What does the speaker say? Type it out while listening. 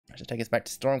That should take us back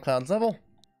to Stormcloud's level.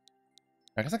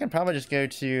 I guess I can probably just go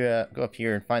to go up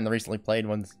here and find the recently played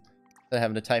ones instead of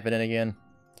having to type it in again.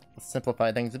 Let's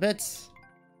simplify things a bit.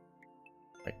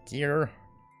 Right here.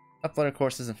 Uploaded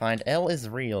courses and find L is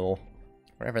real.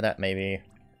 Wherever that may be.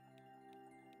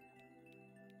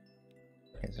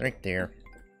 It's right there.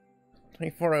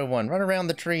 2401. Run around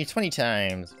the tree 20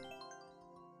 times.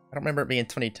 I don't remember it being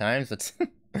 20 times, but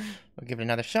we'll give it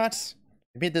another shot.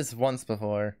 We beat this once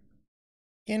before.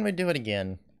 Can we do it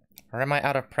again? Or am I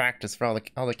out of practice for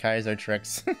all the Kaiser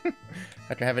tricks?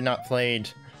 After having not played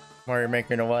Mario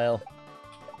Maker in a while.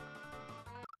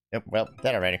 Yep, well,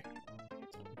 that already.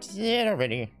 Did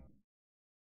already.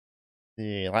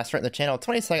 The last right in the channel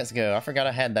 20 seconds ago. I forgot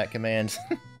I had that command.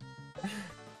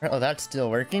 Oh, that's still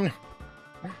working.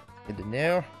 Good to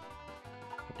know.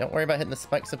 Don't worry about hitting the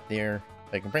spikes up there.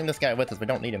 We can bring this guy with us. We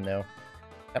don't need him though.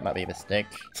 That might be a mistake.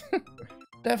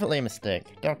 Definitely a mistake.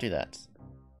 Don't do that.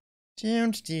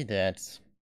 Don't do that.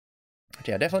 But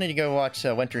yeah, definitely need to go watch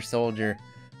Winter Soldier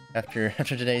after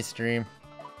today's stream.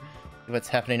 See what's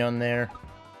happening on there.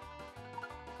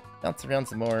 Bounce around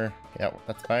some more. Yeah,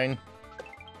 that's fine.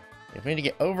 If we need to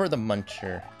get over the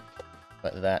muncher.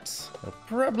 Like that. No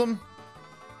problem.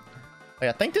 Oh, yeah,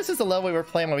 I think this is the level we were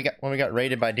playing when we got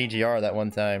raided by DGR that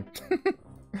one time.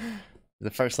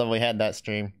 The first level we had that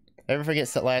stream. Never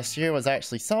forgets that last year was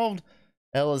actually solved.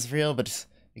 L is real, but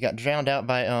it got drowned out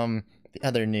by the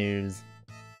other news.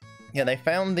 Yeah, they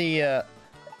found the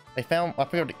I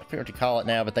forget what to call it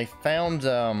now, but they found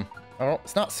oh,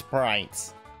 it's not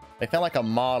sprites. They found like a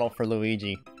model for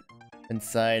Luigi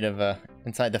inside of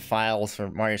inside the files for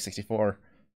Mario 64.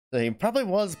 So he probably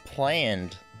was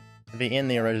planned to be in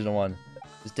the original one.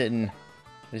 Just didn't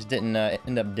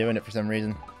end up doing it for some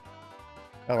reason.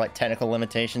 Oh, like technical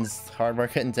limitations, hardware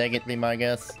couldn't take it, be my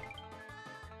guess.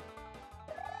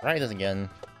 Try this again.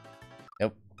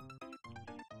 Nope.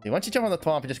 See, once you jump on the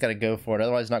top, you just gotta go for it.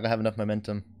 Otherwise, you're not gonna have enough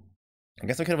momentum. I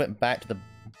guess we could have went back to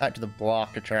the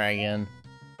block to try again.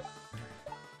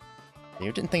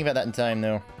 You didn't think about that in time,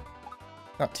 though.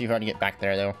 Not too hard to get back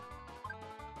there, though.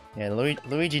 Yeah,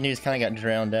 Luigi news kind of got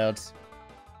drowned out.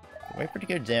 Wait for it to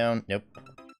go down. Nope.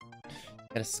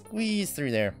 Gotta squeeze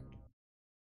through there.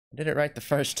 I did it right the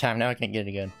first time, now I can't get it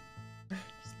again.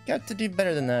 Just got to do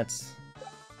better than that.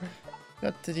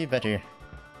 Got to do better.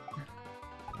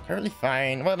 Totally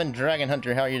fine. Well, I'm Dragon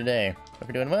Hunter, how are you today? Hope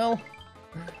you're doing well.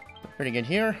 Pretty good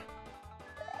here.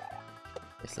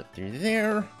 They slip through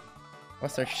there.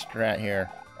 What's our strat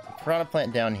here? Piranha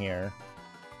plant down here.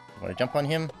 Want to jump on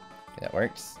him? Okay, that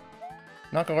works.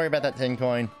 Not gonna worry about that 10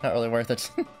 coin. Not really worth it.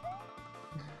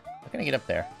 How can I get up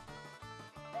there?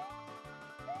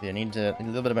 Do I need a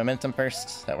little bit of momentum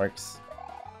first? That works.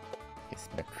 Okay,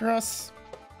 spin across.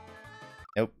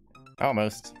 Nope.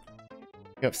 Almost.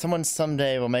 If someone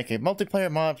someday will make a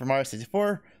multiplayer mod for Mario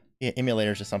 64, yeah,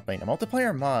 emulators or something. A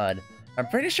multiplayer mod. I'm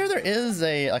pretty sure there is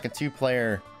like a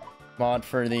 2-player mod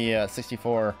for the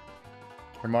 64,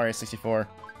 for Mario 64.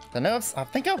 I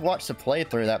think I've watched a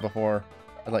playthrough of that before.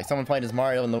 Like someone played as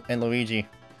Mario and Luigi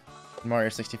in Mario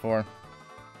 64.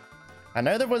 I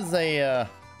know there was a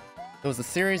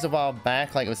series a while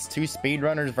back, like it was 2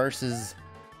 speedrunners versus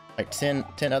like 10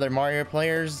 other Mario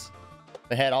players.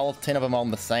 They had all 10 of them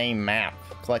on the same map,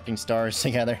 collecting stars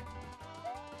together.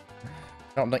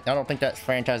 I don't think that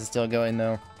franchise is still going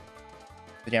though.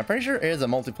 But yeah, I'm pretty sure it is a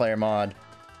multiplayer mod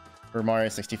for Mario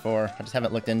 64. I just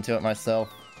haven't looked into it myself.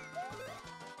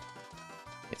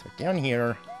 Okay, so we're down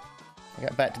here. I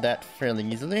got back to that fairly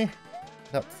easily.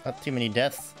 Not too many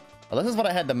deaths. Well, this is what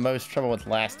I had the most trouble with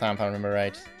last time, if I remember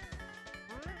right.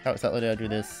 How exactly did I do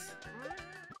this?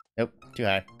 Nope, too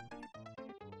high.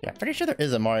 Yeah, pretty sure there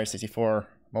is a Mario 64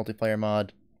 multiplayer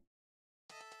mod.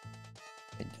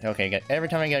 Okay, every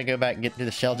time I gotta go back and get through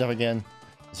the shell jump again.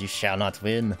 Because you shall not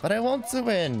win. But I want to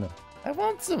win! I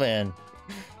want to win!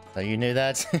 So you knew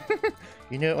that?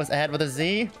 You knew it was add with a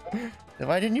Z? Then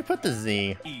why didn't you put the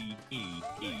Z?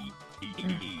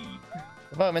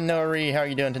 Hello, Minori, how are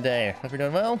you doing today? Hope you're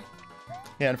doing well?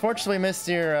 Yeah, unfortunately missed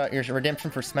your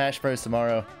redemption for Smash Bros.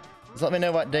 Tomorrow. Just let me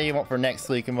know what day you want for next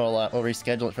week and we'll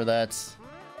reschedule it for that.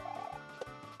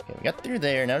 Okay, we got through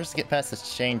there. Now just get past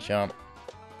this chain jump.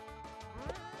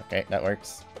 Okay, that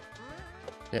works.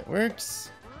 It works.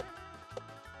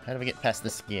 How do we get past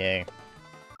this guy?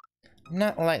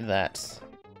 Not like that.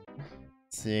 Let's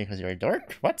see, because you're a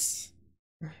dork? What?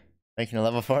 Making a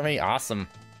level for me? Awesome.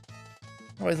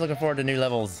 Always looking forward to new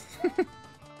levels.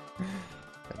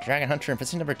 Dragon Hunter in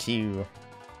position number 2.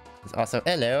 Is also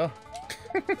hello.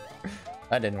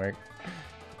 That didn't work.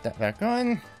 Put that back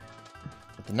on.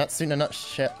 With the nut suit in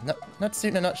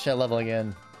a nutshell level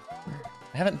again.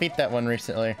 I haven't beat that one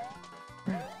recently.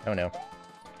 Oh no.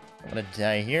 I'm gonna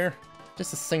die here.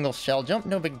 Just a single shell jump,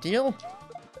 no big deal.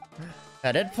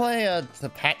 I did play the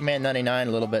Pac-Man 99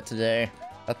 a little bit today.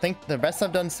 I think the best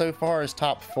I've done so far is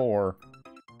top 4.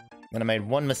 And I made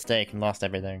one mistake and lost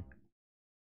everything.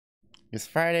 It's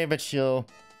Friday, but you'll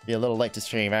be a little late to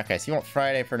stream. Okay, so you want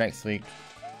Friday for next week.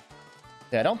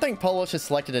 Yeah, I don't think Polish has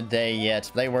selected a day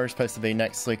yet. They were supposed to be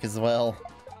next week as well.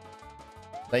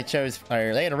 They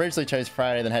had originally chose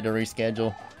Friday, then had to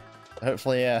reschedule.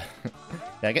 Hopefully,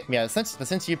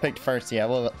 since you picked first, yeah,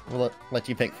 we'll let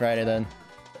you pick Friday then.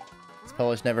 This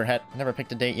Polish never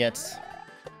picked a date yet.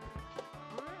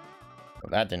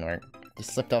 Well, that didn't work. You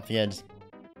slipped off the edge.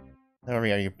 Oh, are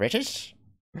you British?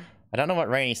 I don't know what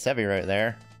Rainy Sebi wrote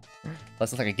there.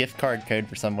 Unless it's like a gift card code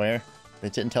for somewhere. They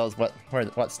didn't tell us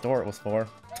what store it was for.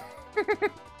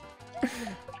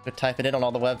 Go type it in on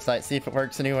all the websites, see if it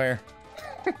works anywhere.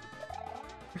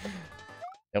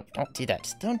 Nope, don't do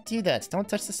that. Don't do that. Don't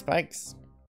touch the spikes.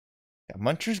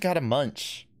 Muncher's got a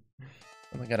munch.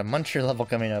 Oh, we got a muncher level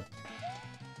coming up.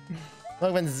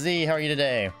 Logan Z, how are you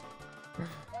today?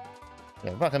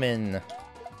 Yeah, welcome in.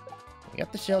 We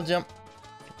got the shell jump.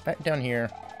 Get back down here.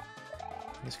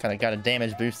 Just kind of got a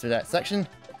damage boost through that section.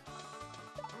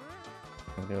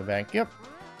 We'll go back up.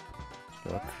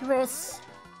 Go across.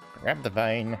 Grab the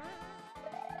vine.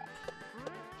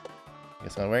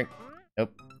 Guess that'll work.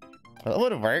 Nope. Well, it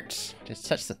would have worked.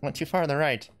 Just went too far on the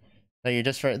right. No, you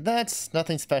just wrote that's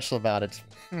nothing special about it.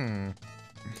 You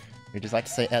just like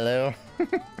to say hello.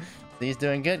 He's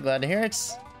doing good. Glad to hear it.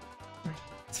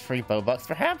 It's free Bobucks,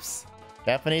 perhaps?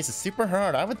 Japanese is super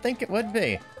hard. I would think it would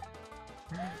be.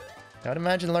 I would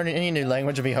imagine learning any new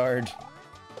language would be hard.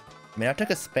 I mean, I took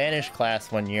a Spanish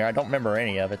class one year. I don't remember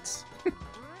any of it.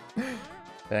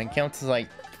 That counts as like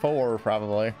 4,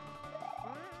 probably.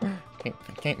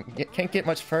 Can't get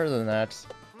much further than that.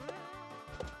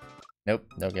 Nope,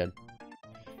 no good.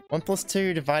 1 plus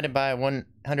 2 divided by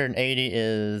 180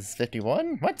 is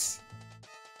 51? What?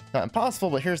 Not impossible,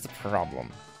 but here's the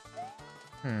problem.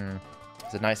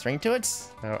 There's a nice ring to it.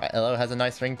 Oh, LO has a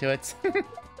nice ring to it.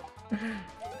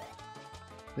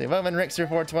 The Woman Rixer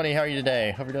 420, how are you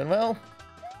today? Hope you're doing well.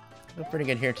 Feel pretty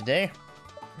good here today.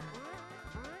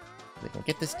 We can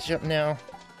get this jump now.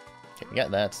 Okay, we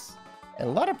got that. Had a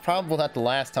lot of problems with that the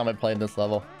last time I played this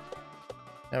level.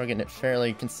 Now we're getting it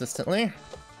fairly consistently.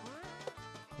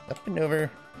 Up and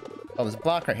over. Oh, there's a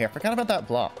block right here. I forgot about that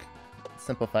block. It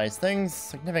simplifies things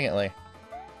significantly.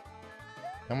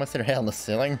 I almost hit her head on the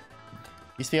ceiling.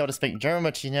 Used to be able to speak German,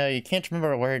 but you know, you can't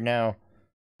remember a word now.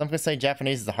 Some can say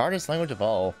Japanese is the hardest language of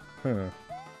all. Yeah,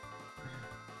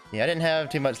 I didn't have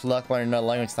too much luck learning another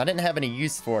language, so I didn't have any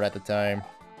use for it at the time.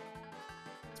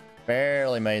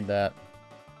 Barely made that.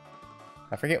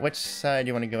 I forget which side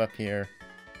you want to go up here.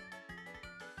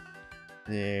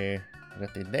 Go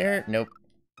through there? Nope.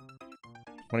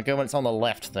 I want to go when it's on the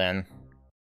left, then.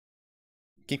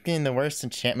 Keep getting the worst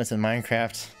enchantments in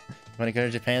Minecraft. Want to go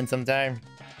to Japan sometime?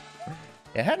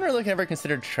 Yeah, I hadn't really ever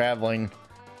considered traveling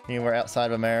anywhere outside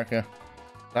of America.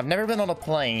 I've never been on a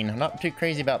plane. I'm not too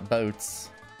crazy about boats.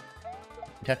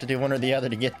 You'd have to do one or the other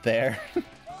to get there.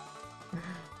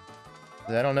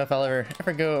 I don't know if I'll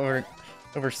ever go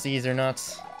overseas or not.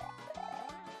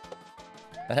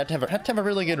 I'd have to have a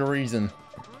really good reason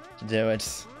to do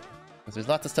it. Because there's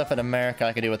lots of stuff in America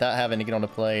I could do without having to get on a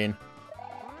plane.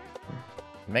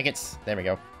 Make it. There we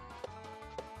go.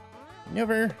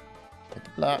 Over. Hit the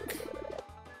block.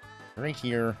 Right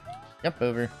here. Jump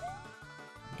over.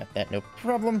 Got that, no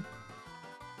problem.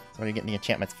 So where are you getting the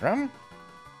enchantments from?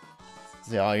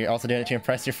 So you're also doing it to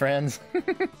impress your friends?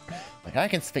 Like, I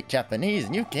can speak Japanese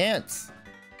and you can't.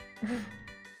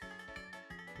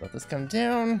 Let this come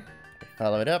down.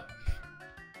 Follow it up.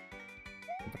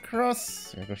 Jump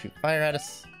across. You're gonna go shoot fire at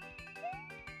us.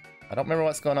 I don't remember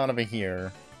what's going on over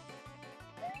here.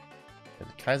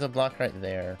 There's a Kaizo block right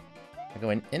there. I go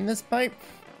in this pipe?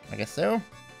 I guess so.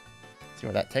 See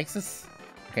where that takes us.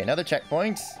 Okay, another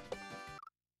checkpoint.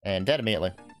 And dead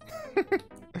immediately.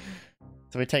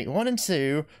 So we take 1 and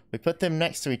 2, we put them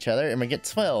next to each other, and we get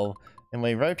 12. And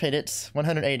we rotate it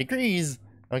 180 degrees,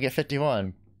 and we get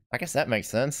 51. I guess that makes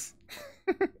sense.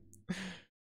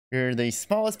 You're the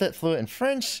smallest bit fluent in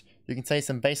French. You can say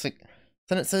some basic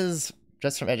sentences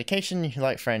just from education. You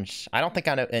like French. I don't think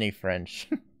I know any French.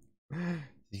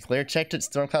 You clear checked it.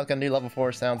 Stormcloud got a new level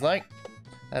 4, sounds like.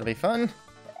 That'll be fun.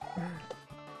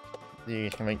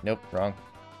 Nope, wrong.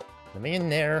 Let me in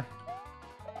there.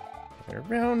 Get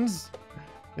around.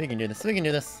 We can do this. We can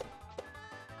do this.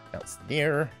 Bounce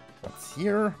there. Bounce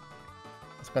here.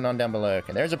 What's going on down below?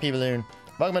 Okay, there's a P-Balloon.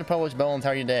 Welcome to Polish Bones.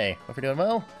 How are you today? Hope you're doing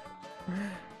well.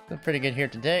 Done pretty good here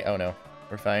today. Oh no,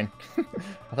 we're fine.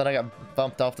 I thought I got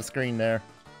bumped off the screen there.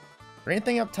 Is there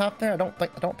anything up top there? I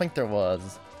don't think there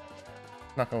was.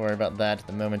 I'm not gonna worry about that at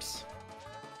the moment.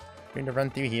 Going to run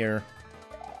through here.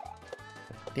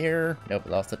 Here. Nope,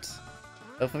 lost it.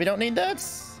 Hopefully we don't need that.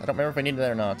 I don't remember if we needed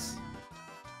that or not.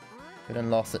 We done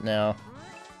lost it now.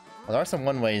 Well, there are some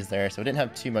one-ways there, so we didn't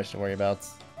have too much to worry about.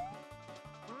 So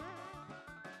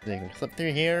you can slip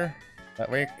through here.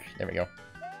 That work? There we go.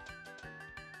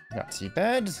 Not too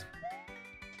bad.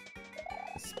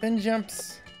 Spin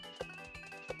jumps.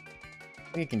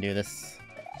 We can do this.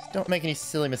 Just don't make any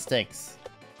silly mistakes.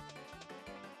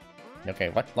 Okay,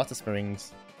 what? Lots of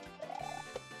springs.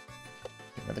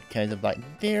 Another kind of light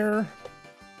there.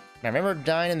 Now remember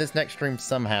dying in this next room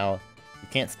somehow. You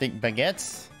can't speak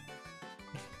baguettes.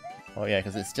 Oh yeah,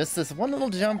 because it's just this one little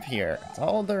jump here. That's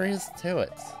all there is to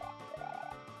it.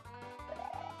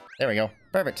 There we go.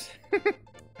 Perfect.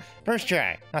 First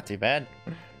try. Not too bad.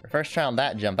 First try on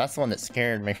that jump. That's the one that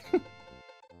scared me.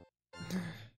 Let's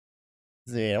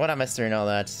see, what am I doing all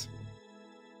that?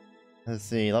 Let's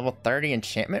see, level 30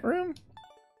 enchantment room?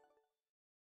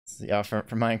 Let's see,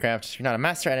 for Minecraft, you're not a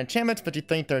master at enchantments, but you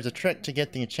think there's a trick to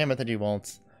get the enchantment that you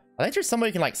want. I think there's somebody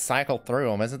who can like cycle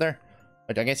through them, isn't there?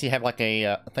 But I guess you have like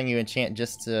a thing you enchant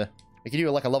just to... You can do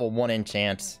like a level 1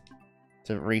 enchant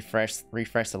to refresh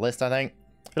the list, I think.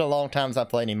 It's been a long time since I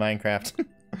played any Minecraft.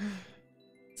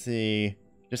 Let's see.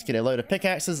 Just get a load of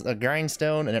pickaxes, a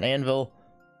grindstone, and an anvil.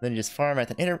 Then you just farm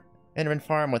at an Enderman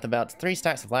farm with about 3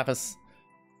 stacks of lapis.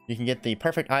 You can get the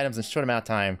perfect items in a short amount of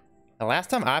time. The last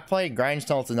time I played,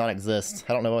 grindstones did not exist.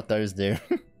 I don't know what those do.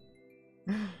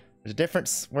 There's a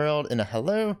different world in a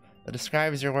hello that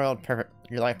describes your world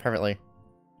your life perfectly.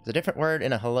 There's a different word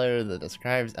in a hello that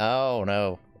describes... Oh,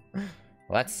 no. Well,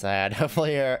 that's sad.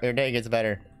 Hopefully your day gets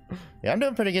better. Yeah, I'm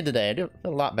doing pretty good today. I do a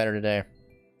lot better today.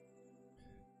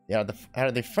 Yeah, out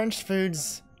of the French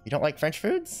foods... You don't like French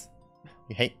foods?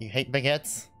 You hate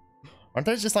baguettes? Aren't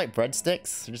those just like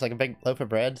breadsticks? Just like a big loaf of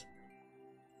bread?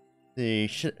 You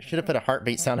should have put a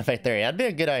heartbeat sound effect there. Yeah, that'd be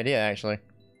a good idea, actually.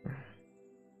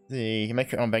 You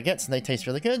make your own baguettes and they taste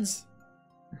really good.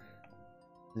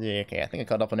 Okay, I think I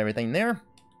caught up on everything there.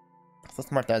 So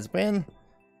let's mark that as win.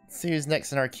 Let's see who's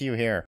next in our queue here.